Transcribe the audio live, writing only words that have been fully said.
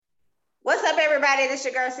everybody. This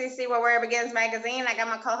is your girl CC with Where It Begins Magazine. I got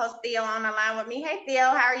my co-host Theo on the line with me. Hey Theo,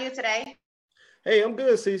 how are you today? Hey, I'm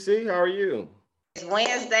good, CC. How are you? It's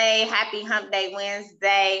Wednesday. Happy Hump Day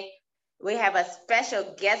Wednesday. We have a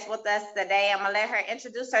special guest with us today. I'm gonna let her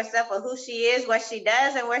introduce herself with who she is, what she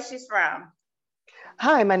does, and where she's from.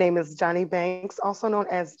 Hi, my name is Johnny Bankx, also known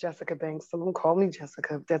as Jessica Banks. So don't call me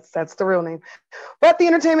Jessica. That's the real name. But the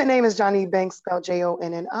entertainment name is Johnny Bankx, spelled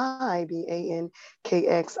JONNIBANKX.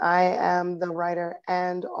 I am the writer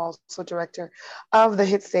and also director of the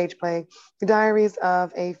hit stage play, The Diaries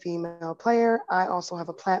of a Female Player. I also have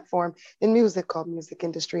a platform in music called Music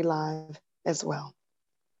Industry Live as well.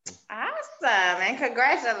 Awesome, and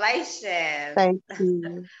congratulations. Thank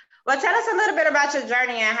you. Well, tell us a little bit about your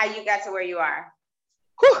journey and how you got to where you are.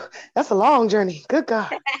 Whew, that's a long journey. Good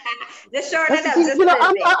God. Just shorten it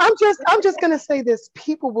up. I'm just gonna say this.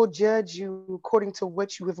 People will judge you according to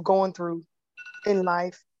what you have gone through in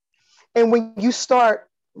life. And when you start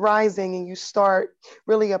rising and you start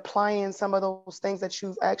really applying some of those things that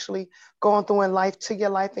you've actually gone through in life to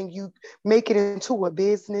your life, and you make it into a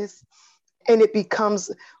business and it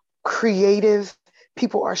becomes creative,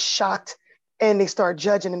 people are shocked and they start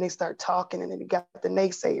judging and they start talking, and then you got the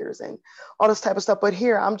naysayers and all this type of stuff. But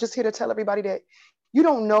here, I'm just here to tell everybody that you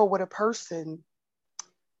don't know what a person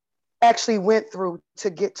actually went through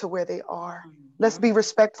to get to where they are. Mm-hmm. Let's be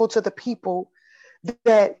respectful to the people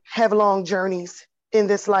that have long journeys in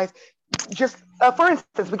this life. Just for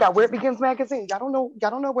instance, we got Where It Begins Magazine. Y'all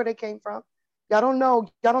don't know where they came from. Y'all don't know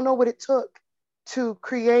what it took to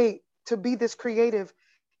create, to be this creative.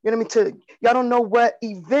 You know what I mean? Y'all don't know what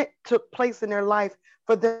event took place in their life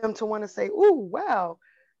for them to want to say, "Ooh, wow,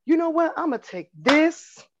 you know what? I'm gonna take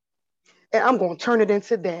this and I'm gonna turn it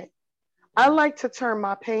into that." I like to turn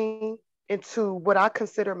my pain into what I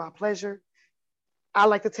consider my pleasure. I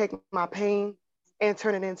like to take my pain and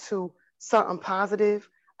turn it into something positive.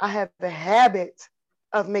 I have the habit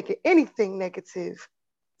of making anything negative,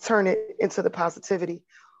 turn it into the positivity.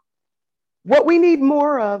 What we need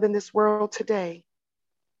more of in this world today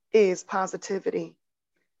is positivity.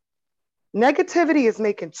 Negativity is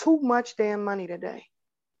making too much damn money today.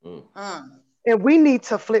 And we need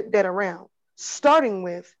to flip that around, starting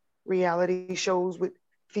with reality shows with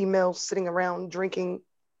females sitting around drinking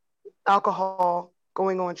alcohol,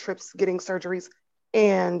 going on trips, getting surgeries,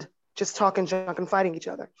 and just talking junk and fighting each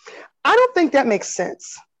other. I don't think that makes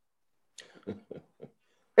sense.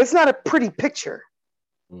 It's not a pretty picture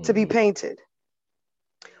to be painted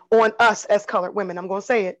on us as colored women. I'm going to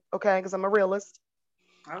say it, okay, because I'm a realist.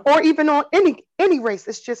 Okay. Or even on any race.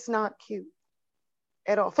 It's just not cute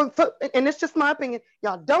at all. And it's just my opinion.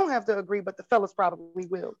 Y'all don't have to agree, but the fellas probably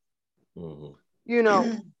will. Mm-hmm. You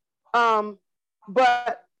know,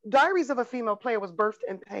 but Diaries of a Female Player was birthed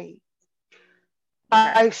in pain.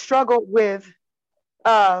 Okay. I struggled with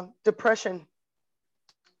depression.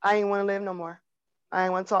 I ain't want to live no more. I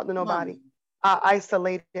ain't want to talk to nobody. I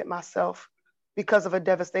isolated myself because of a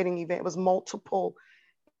devastating event. It was multiple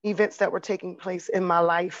events that were taking place in my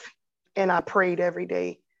life, and I prayed every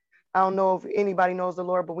day. I don't know if anybody knows the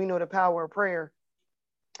Lord, but we know the power of prayer.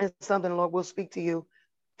 It's something the Lord will speak to you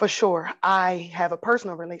for sure. I have a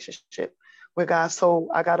personal relationship with God, so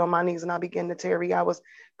I got on my knees and I began to tarry. I was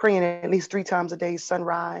praying at least 3 times a day: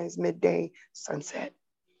 sunrise, midday, sunset.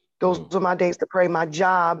 Those were my days to pray. My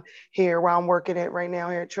job here, where I'm working at right now,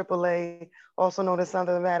 here at AAA, also known as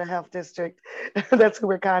Southern Nevada Health District, that's who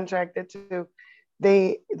we're contracted to.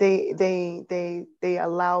 They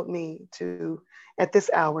allowed me to, at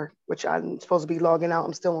this hour, which I'm supposed to be logging out,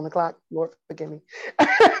 I'm still on the clock. Lord forgive me.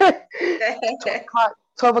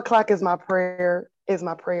 12 o'clock is my prayer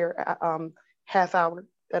half hour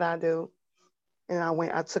that I do, and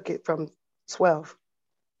I took it from 12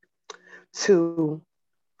 to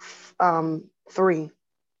 3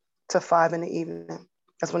 to 5 in the evening.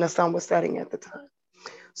 That's when the sun was setting at the time.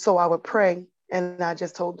 So I would pray, and I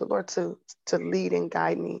just told the Lord to lead and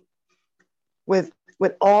guide me with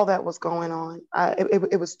all that was going on.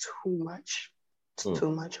 It was too much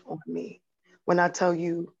on me. When I tell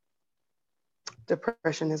you,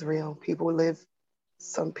 depression is real. People live,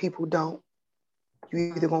 some people don't.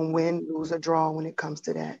 You either gonna win, lose, or draw when it comes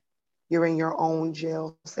to that. You're in your own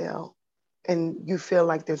jail cell and you feel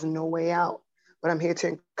like there's no way out. But I'm here to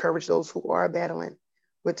encourage those who are battling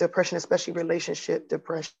with depression, especially relationship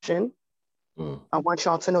depression. I want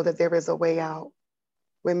y'all to know that there is a way out.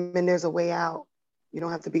 Women, there's a way out. You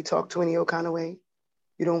don't have to be talked to any old kind of way.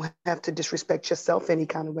 You don't have to disrespect yourself any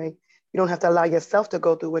kind of way. You don't have to allow yourself to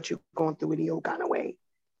go through what you're going through any old kind of way.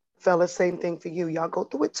 Fellas, same thing for you. Y'all go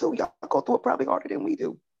through it too. Y'all go through it probably harder than we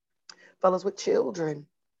do. Fellas with children,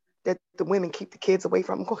 that the women keep the kids away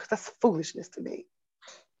from them. That's foolishness to me.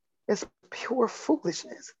 It's pure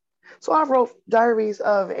foolishness. So I wrote Diaries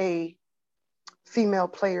of a Female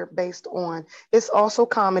Player based on, it's also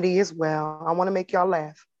comedy as well. I want to make y'all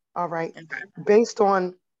laugh. All right. Based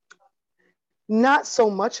on not so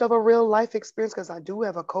much of a real life experience, because I do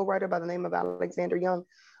have a co-writer by the name of Alexander Young.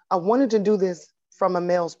 I wanted to do this from a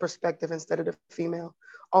male's perspective instead of the female.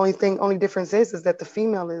 Only difference is that the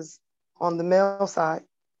female is on the male side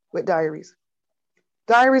with Diaries.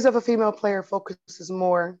 Diaries of a Female Player focuses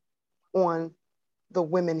more on the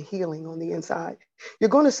women healing on the inside. You're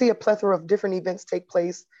going to see a plethora of different events take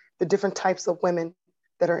place, the different types of women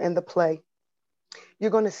that are in the play.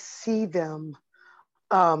 You're going to see them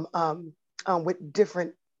with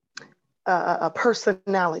different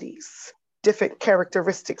personalities, different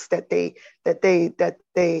characteristics that they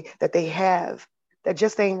have that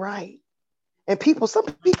just ain't right. And some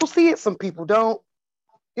people see it, some people don't.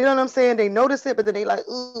 You know what I'm saying? They notice it, but then they like,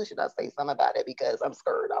 ooh, should I say something about it because I'm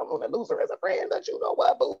scared I don't want to lose her as a friend? But you know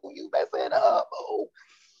what, boo, you messing up, boo.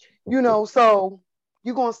 You know, so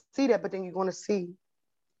you're gonna see that, but then you're gonna see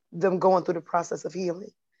them going through the process of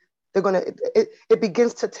healing. It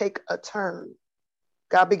begins to take a turn.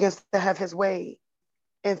 God begins to have his way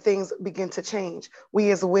and things begin to change. We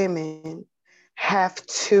as women have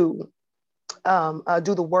to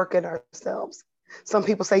do the work in ourselves. Some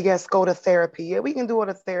people say, yes, go to therapy. Yeah, we can do all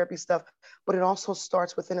the therapy stuff, but it also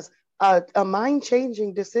starts within us. A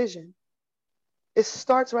mind-changing decision. It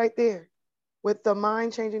starts right there with the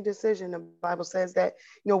mind-changing decision. The Bible says that,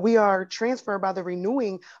 we are transferred by the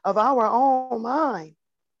renewing of our own mind.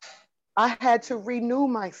 I had to renew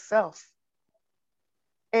myself.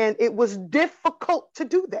 And it was difficult to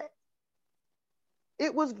do that.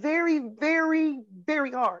 It was very, very,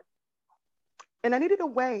 very hard. And I needed a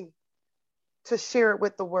way to share it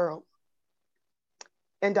with the world.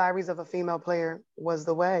 And Diaries of a Female Player was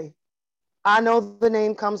the way. I know the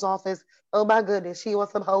name comes off as, oh my goodness, she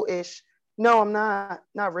was some hoe-ish. No, I'm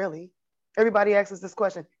not really. Everybody asks us this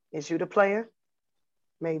question, is you the player?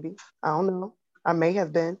 Maybe, I don't know. I may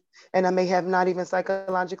have been, and I may have not even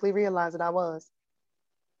psychologically realized that I was.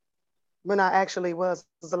 When I actually was,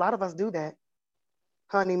 because a lot of us do that.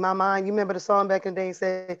 Honey, my mind, you remember the song back in the day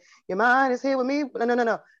said, your mind is here with me.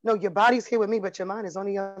 No, your body's here with me, but your mind is on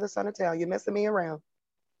the other side of town. You're messing me around.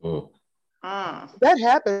 That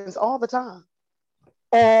happens all the time.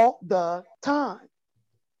 All the time.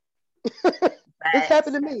 It's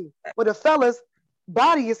happened to me. But the fella's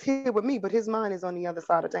body is here with me, but his mind is on the other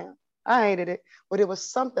side of town. I hated it, but it was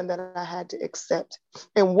something that I had to accept.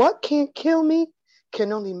 And what can't kill me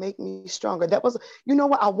can only make me stronger. That was,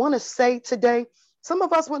 what I want to say today. Some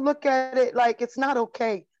of us would look at it like it's not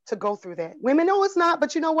okay to go through that. Women know it's not,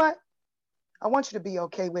 but you know what? I want you to be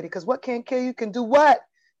okay with it, because what can't kill you can do what?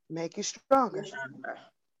 Make you stronger.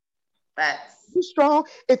 Facts. You strong.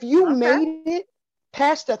 If you made it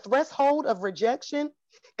past the threshold of rejection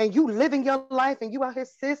and you living your life and you out here,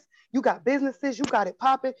 sis, you got businesses, you got it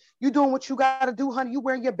popping, you doing what you got to do, honey, you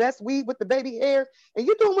wearing your best weave with the baby hair, and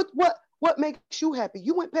you doing what makes you happy.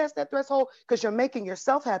 You went past that threshold because you're making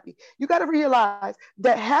yourself happy. You got to realize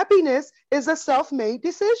that happiness is a self-made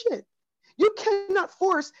decision. You cannot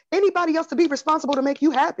force anybody else to be responsible to make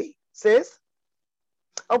you happy, sis.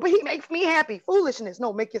 Oh, but he makes me happy. Foolishness.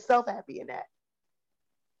 No, make yourself happy in that.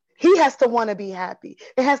 He has to want to be happy.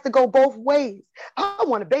 It has to go both ways. I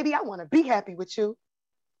want to be happy with you.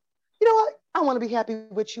 You know what? I want to be happy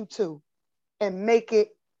with you too. And make it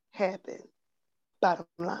happen. Bottom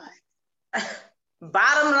line.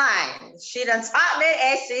 Bottom line. She done taught me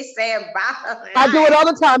and she said bottom line. I do it all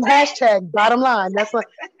the time. Hashtag bottom line. That's what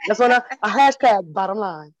I hashtag bottom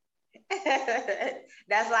line.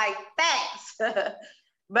 That's like facts.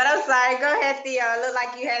 But I'm sorry. Go ahead, Theo. It looked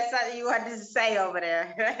like you had something you wanted to say over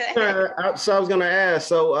there. So I was going to ask.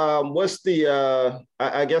 So, what's the?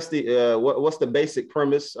 I guess what's the basic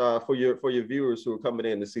premise for your viewers who are coming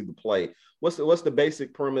in to see the play? What's the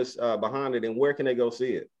basic premise behind it, and where can they go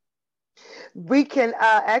see it? We can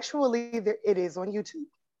actually. It is on YouTube.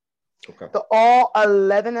 Okay. All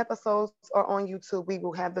 11 episodes are on YouTube. We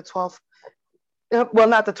will have the 12th. Well,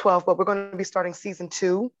 not the 12th, but we're going to be starting season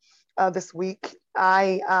 2 this week.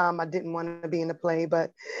 I didn't want to be in the play,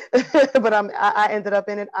 but I ended up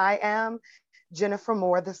in it. I am Jennifer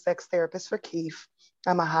Moore, the sex therapist for Keith.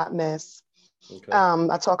 I'm a hot mess. Okay.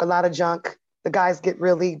 I talk a lot of junk. The guys get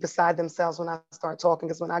really beside themselves when I start talking,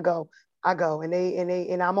 because when I go, and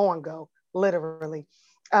I'm on go, literally.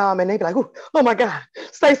 And they be like, oh my God,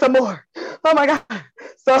 say some more. Oh my God.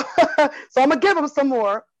 So I'm gonna give them some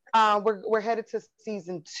more. We're headed to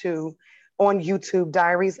season 2 on YouTube,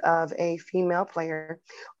 Diaries of a Female Player.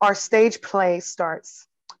 Our stage play starts,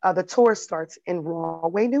 the tour starts in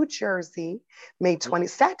Rahway, New Jersey,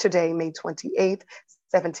 Saturday, May 28th,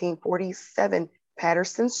 1747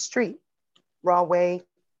 Patterson Street, Rahway,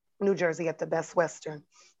 New Jersey at the Best Western.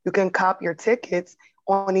 You can cop your tickets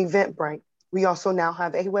on Eventbrite. We also now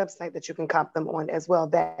have a website that you can cop them on as well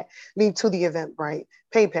that lead to the Eventbrite,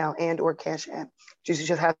 PayPal, and or Cash App. You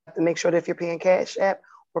just have to make sure that if you're paying Cash App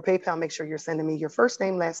or PayPal, make sure you're sending me your first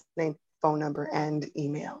name, last name, phone number, and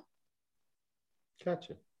email.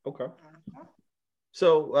 Gotcha. Okay.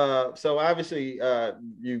 So, so obviously,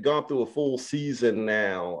 you've gone through a full season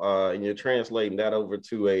now, and you're translating that over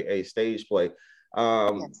to a stage play.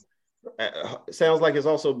 Yes. Sounds like it's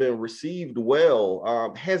also been received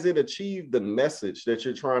well. Has it achieved the message that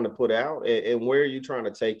you're trying to put out, and where are you trying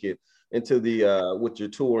to take it into the with your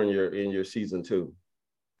tour in your season 2?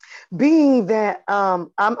 Being that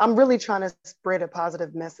I'm really trying to spread a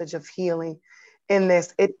positive message of healing in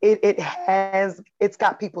this. It's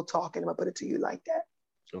got people talking. I'm gonna put it to you like that.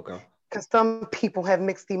 Okay. Because some people have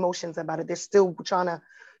mixed emotions about it. They're still trying to,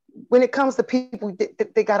 when it comes to people,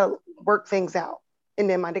 they gotta work things out in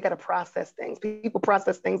their mind. They gotta process things. People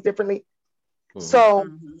process things differently. Mm-hmm. So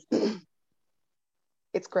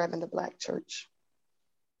it's grabbing the Black church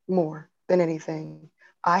more than anything.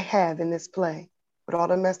 I have in this play, with all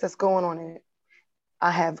the mess that's going on in it, I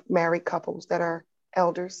have married couples that are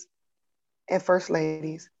elders and first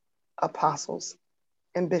ladies, apostles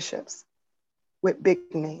and bishops with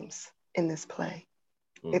big names in this play.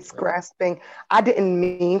 Okay. It's grasping. I didn't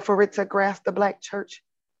mean for it to grasp the Black church,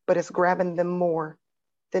 but it's grabbing them more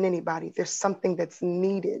than anybody. There's something that's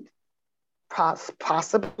needed,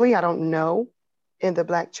 possibly, I don't know, in the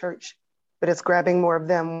Black church, but it's grabbing more of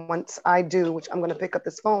them. Once I do, which I'm going to pick up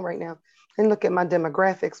this phone right now and look at my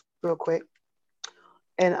demographics real quick.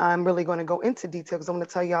 And I'm really going to go into detail because I'm going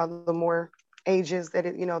to tell y'all the more ages that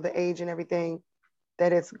it, the age and everything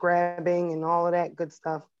that it's grabbing and all of that good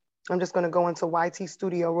stuff. I'm just going to go into YT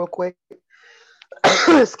Studio real quick.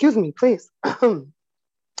 Excuse me, please. I'm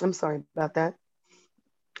sorry about that.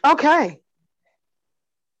 Okay,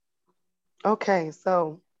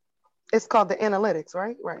 so it's called the analytics,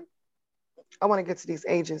 right? Right. I want to get to these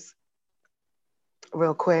ages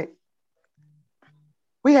real quick.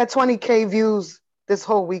 We had 20K views this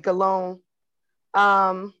whole week alone.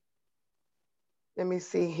 Let me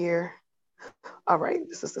see here. All right,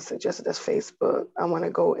 this is the suggested as Facebook. I want to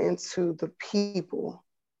go into the people.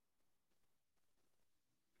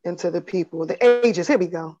 The ages, here we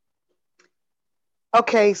go.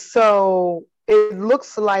 Okay, so it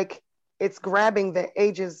looks like it's grabbing the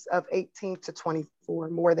ages of 18 to 24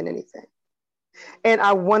 more than anything. And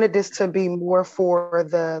I wanted this to be more for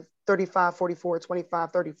the 35, 44,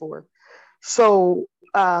 25, 34. So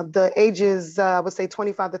the ages, I would say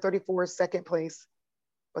 25 to 34 is second place,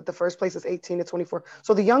 but the first place is 18 to 24.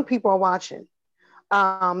 So the young people are watching.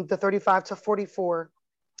 The 35 to 44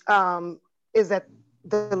 is at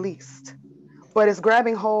the least, but it's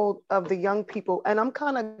grabbing hold of the young people. And I'm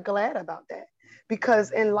kind of glad about that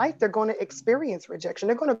because in life, they're going to experience rejection.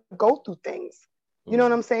 They're going to go through things. You know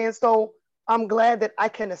what I'm saying? So I'm glad that I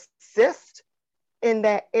can assist in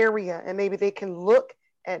that area, and maybe they can look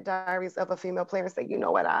at Diaries of a Female Player and say, you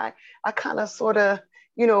know what, I kind of sort of,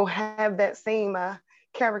 have that same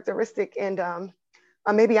characteristic, and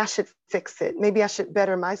maybe I should fix it. Maybe I should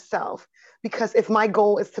better myself, because if my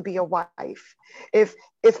goal is to be a wife, if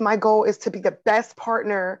my goal is to be the best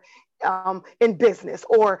partner in business,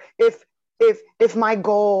 or if my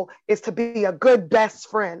goal is to be a good best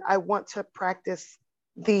friend, I want to practice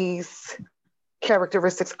these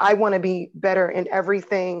characteristics. I want to be better in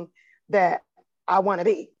everything that I want to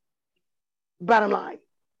be. Bottom line.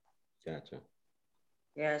 Gotcha.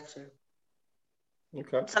 Okay.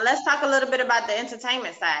 So let's talk a little bit about the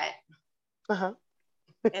entertainment side. And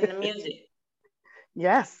the music.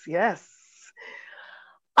 Yes.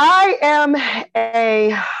 I am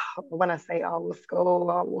when I say old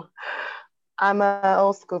school, I'm an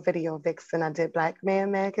old school video vixen. I did Black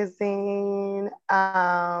Man magazine.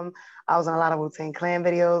 I was on a lot of Wu-Tang Clan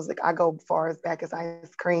videos. Like I go far as back as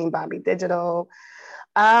Ice Cream, Bobby Digital,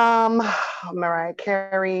 Mariah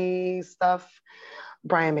Carey stuff,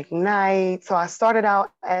 Brian McKnight. So I started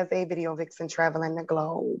out as a video vixen, traveling the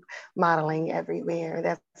globe, modeling everywhere.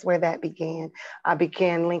 That's where that began. I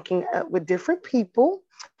began linking up with different people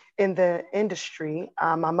in the industry.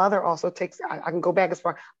 My mother also I can go back as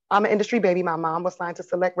far. I'm an industry baby. My mom was signed to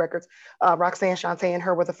Select Records. Roxanne Shante and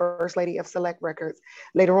her were the first lady of Select Records.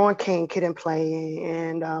 Later on came Kid and Play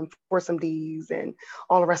and Foursome D's and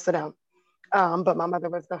all the rest of them. But my mother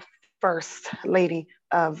was the first lady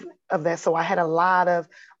of that. So I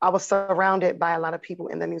was surrounded by a lot of people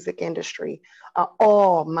in the music industry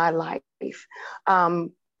all my life.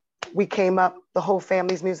 We came up, the whole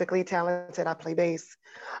family's musically talented. I play bass.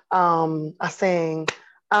 I sing.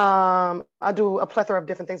 I do a plethora of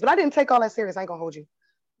different things, but I didn't take all that serious. I ain't gonna hold you.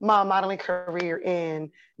 My modeling career and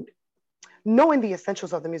knowing the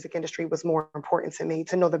essentials of the music industry was more important to me,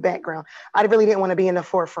 to know the background. I really didn't want to be in the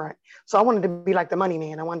forefront. So I wanted to be like the money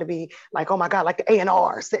man. I wanted to be like, oh my God, like the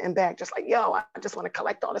A&R sitting back, just like, yo, I just want to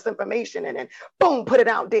collect all this information and then boom, put it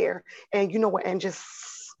out there. And you know what, and just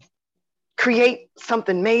create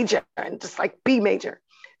something major and just like be major.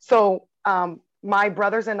 So my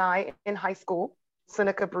brothers and I in high school,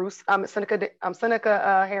 Seneca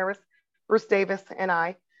Harris, Bruce Davis, and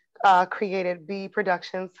I created B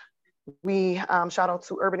Productions. We shout out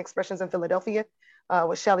to Urban Expressions in Philadelphia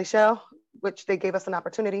with Shelly Shell, which they gave us an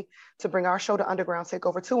opportunity to bring our show to Underground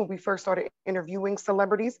Takeover 2 when we first started interviewing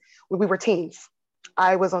celebrities when we were teens.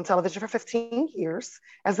 I was on television for 15 years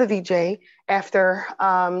as a VJ after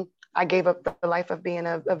I gave up the life of being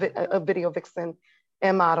a video vixen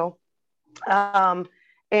and model. And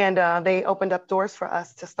they opened up doors for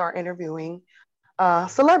us to start interviewing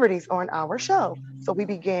celebrities on our show. So we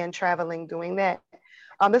began traveling doing that.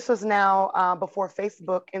 This was now before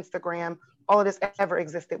Facebook, Instagram, all of this ever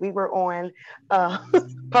existed. We were on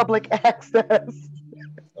public access.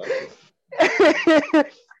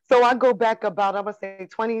 So I go back about, I would say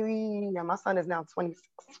 20, my son is now 26,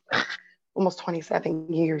 almost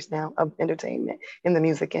 27 years now of entertainment in the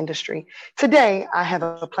music industry. Today, I have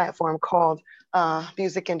a platform called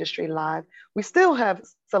Music Industry Live. We still have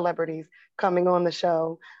celebrities coming on the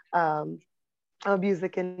show.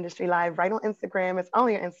 Music Industry Live right on Instagram. It's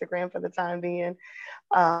only on Instagram for the time being.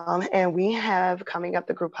 And we have coming up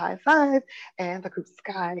the group High Five and the group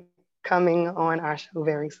Sky coming on our show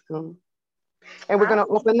very soon. And we're going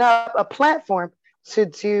to open up a platform to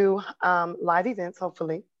do live events,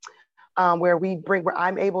 hopefully, where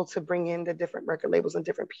I'm able to bring in the different record labels and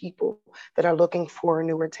different people that are looking for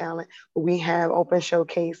newer talent. We have open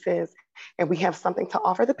showcases and we have something to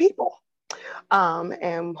offer the people.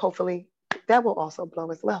 And hopefully that will also blow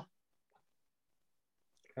as well.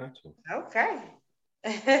 Gotcha. Okay.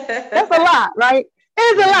 That's a lot, right?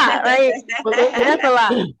 It's a lot, right? That's a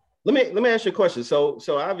lot. Let me ask you a question. So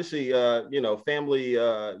obviously, family,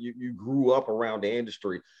 you grew up around the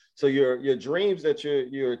industry. So your dreams that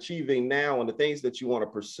you're achieving now and the things that you want to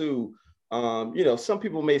pursue, some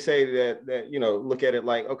people may say that look at it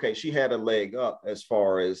like, okay, she had a leg up as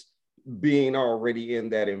far as being already in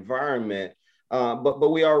that environment.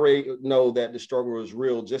 But we already know that the struggle is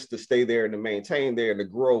real just to stay there and to maintain there and to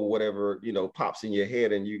grow whatever, pops in your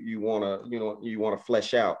head and you want to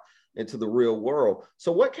flesh out into the real world.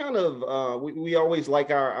 So what kind of, we always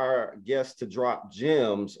like our guests to drop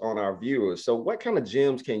gems on our viewers. So what kind of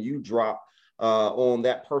gems can you drop on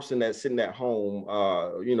that person that's sitting at home,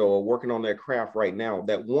 working on their craft right now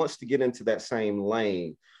that wants to get into that same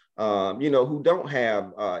lane? Who don't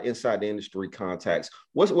have inside the industry contacts?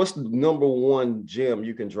 What's the number one gem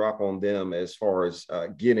you can drop on them as far as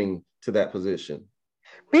getting to that position?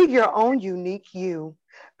 Be your own unique you.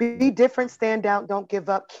 Be different, stand out, don't give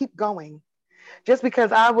up, keep going. Just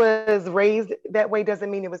because I was raised that way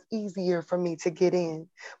doesn't mean it was easier for me to get in.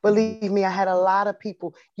 Believe me, I had a lot of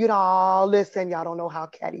people, listen, y'all don't know how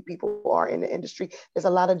catty people are in the industry. There's a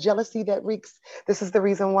lot of jealousy that reeks. This is the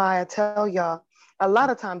reason why I tell y'all, a lot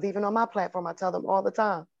of times, even on my platform, I tell them all the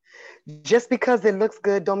time, just because it looks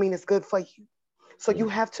good don't mean it's good for you. So you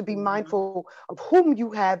have to be mindful of whom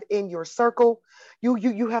you have in your circle.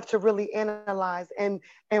 You have to really analyze and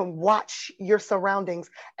watch your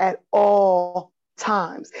surroundings at all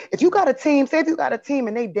times. If you got a team, say if you got a team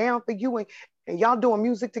and they down for you and y'all doing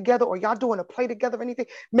music together or y'all doing a play together or anything,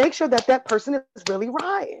 make sure that person is really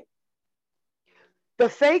riding. The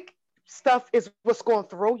fake stuff is what's going to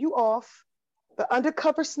throw you off. The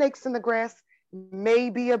undercover snakes in the grass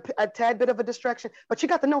may be a tad bit of a distraction, but you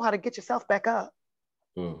got to know how to get yourself back up.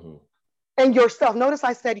 Mm-hmm. And yourself. Notice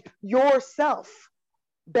I said yourself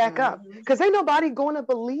back up, because ain't nobody going to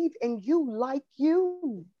believe in you like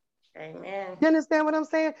you. Amen. You understand what I'm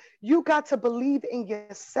saying? You got to believe in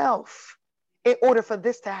yourself in order for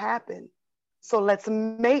this to happen. So let's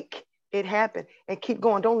make it happen and keep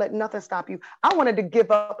going. Don't let nothing stop you. I wanted to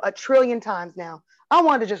give up 1 trillion times now. I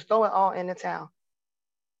wanted to just throw it all in the towel.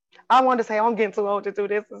 I wanted to say, I'm getting too old to do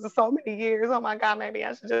this. This is so many years. Oh my God, maybe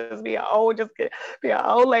I should just be an old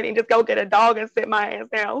lady and just go get a dog and sit my ass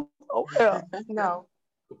down. Oh, hell, no.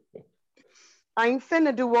 I ain't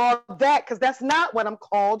finna do all that because that's not what I'm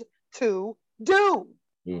called to do.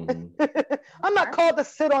 I'm not called to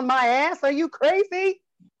sit on my ass. Are you crazy?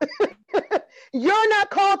 You're not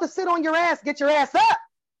called to sit on your ass. Get your ass up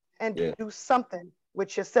and do something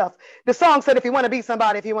with yourself. The song said, if you want to be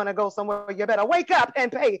somebody, if you want to go somewhere, you better wake up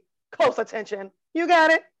and pay close attention. You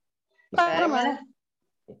got it.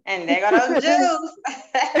 And there go those Jews.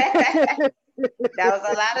 That was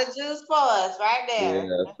a lot of juice for us right there.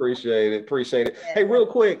 Yeah, appreciate it. Yeah. Hey, real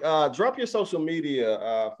quick, drop your social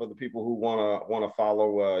media for the people who wanna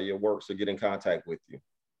follow your works or get in contact with you.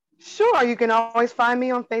 Sure, you can always find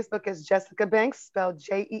me on Facebook as Jessica Bankx, spelled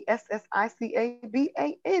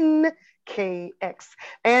JESSICABANKX.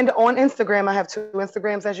 And on Instagram, I have 2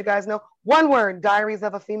 Instagrams, as you guys know. One word, Diaries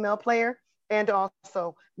of a Female Player, and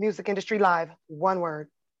also Music Industry Live, one word.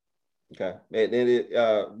 Okay.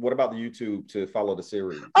 And what about the YouTube to follow the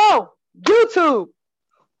series? Oh, YouTube,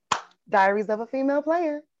 Diaries of a Female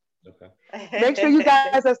Player. Okay. Make sure you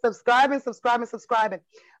guys are subscribing.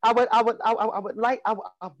 I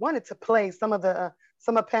wanted to play some of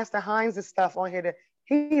Pastor Hines' stuff on here.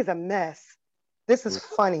 He's a mess. This is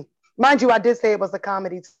funny. Mind you, I did say it was a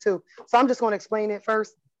comedy too. So I'm just going to explain it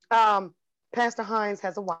first. Pastor Hines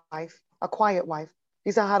has a wife, a quiet wife.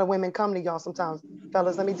 These are how the women come to y'all sometimes.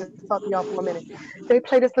 Fellas, let me just talk to y'all for a minute. They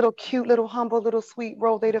play this little cute, little humble, little sweet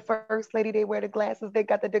role. They the first lady. They wear the glasses. They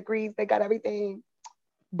got the degrees. They got everything.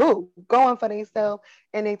 Boo, going for themselves,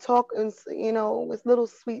 and they talk, and with little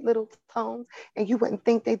sweet little tones, and you wouldn't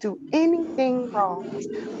think they do anything wrong.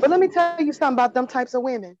 But let me tell you something about them types of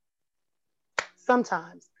women.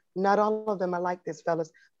 Sometimes, not all of them are like this, fellas,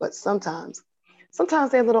 but sometimes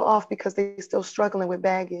they're a little off because they're still struggling with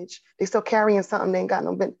baggage. They still carrying something they ain't got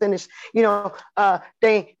no finish.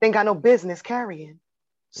 They ain't got no business carrying.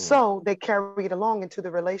 So they carry it along into the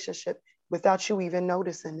relationship without you even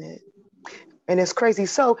noticing it. And it's crazy.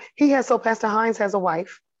 So Pastor Hines has a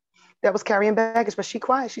wife that was carrying baggage, but she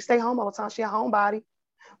quiet. She stay home all the time. She a homebody,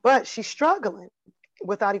 but she's struggling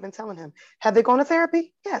without even telling him. Have they gone to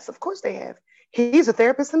therapy? Yes, of course they have. He's a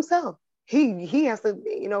therapist himself. He has to,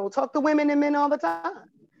 talk to women and men all the time.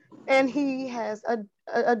 And he has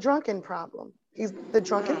a drunken problem. He's the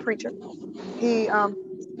drunken preacher. She's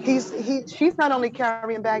not only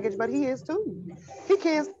carrying baggage, but he is too. He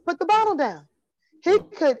can't put the bottle down. He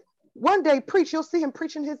could one day preach. You'll see him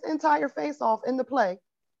preaching his entire face off in the play.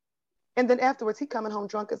 And then afterwards, he coming home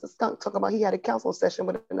drunk as a skunk, talking about he had a counseling session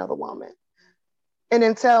with another woman. And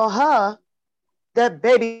then tell her that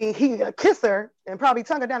baby, he kiss her and probably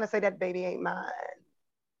tongue her down and say, that baby ain't mine.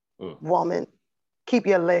 Woman, keep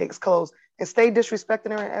your legs closed and stay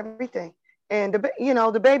disrespecting her and everything. And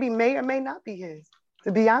the baby may or may not be his.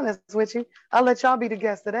 To be honest with you, I'll let y'all be the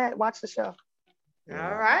guest of that. Watch the show.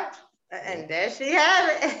 All right. And there she have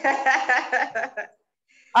it.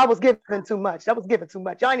 I was giving too much. Y'all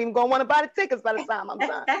ain't even gonna want to buy the tickets by the time I'm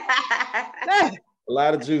done. A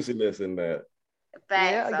lot of juiciness in that.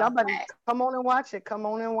 Facts, y'all better come on and watch it.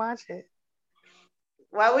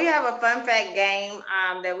 Well, we have a fun fact game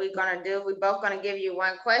that we're gonna do. We're both gonna give you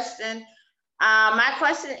one question. My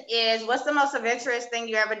question is, what's the most adventurous thing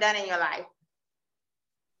you ever done in your life?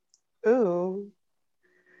 Ooh.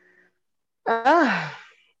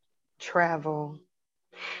 Travel.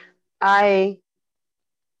 I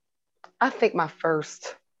think my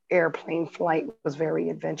first airplane flight was very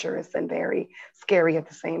adventurous and very scary at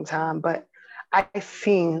the same time, but I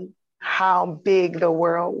seen how big the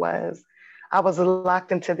world was. I was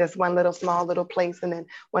locked into this one small little place, and then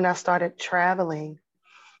when I started traveling,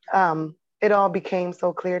 it all became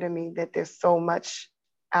so clear to me that there's so much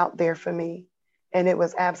out there for me, and it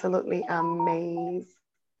was absolutely amazing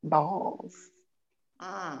balls.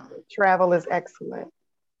 Travel is excellent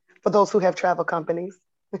for those who have travel companies.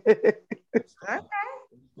 Okay. All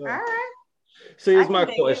right. So here's my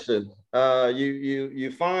question.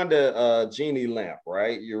 You find a genie lamp,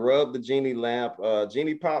 right? You rub the genie lamp,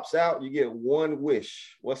 genie pops out, you get one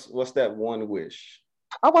wish. What's that one wish?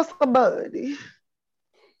 I want some buddy.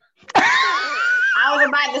 I was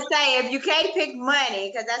about to say, if you can't pick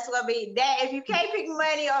money, because that's what be that. If you can't pick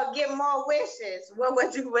money or get more wishes, what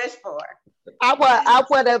would you wish for? I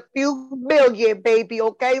want a few million, baby,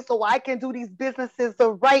 okay? So I can do these businesses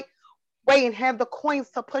the right way and have the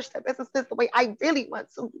coins to push the businesses the way I really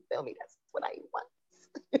want to. You feel me? That's what I want.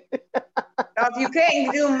 So if you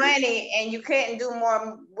couldn't do money and you couldn't do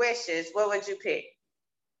more wishes, what would you pick?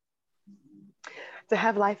 To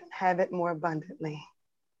have life and have it more abundantly.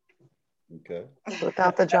 Okay.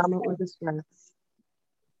 Without the drama or the stress.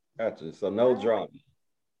 Gotcha. So no drama.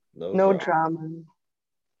 No drama.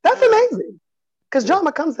 That's amazing. Because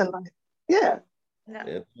drama comes in life. Yeah.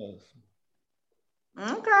 It does.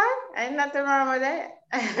 Okay, ain't nothing wrong with that.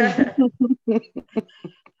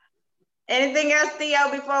 Anything else,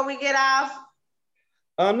 Theo, before we get off?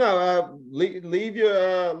 No, leave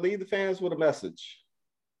the fans with a message.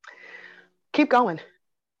 Keep going.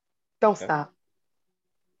 Don't stop.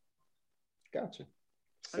 Gotcha.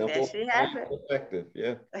 Simple, effective.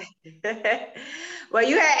 Yeah. Well,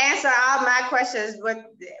 you had answered all my questions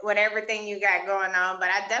with everything you got going on, but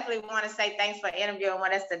I definitely want to say thanks for interviewing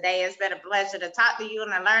with us today. It's been a pleasure to talk to you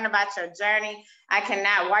and to learn about your journey. I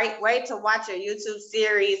cannot wait to watch your YouTube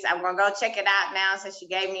series. I'm gonna go check it out now since you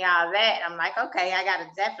gave me all that. I'm like, okay, I gotta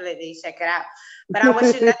definitely check it out. But I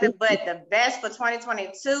wish you nothing but the best for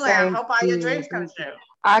 2022, and I hope all your dreams come true.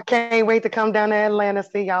 I can't wait to come down to Atlanta,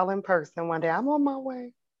 see y'all in person one day. I'm on my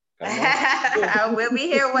way. We'll be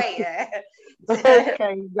here waiting.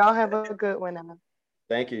 Okay, y'all have a good one now.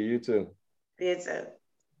 Thank you. You too. You too.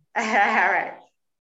 All right.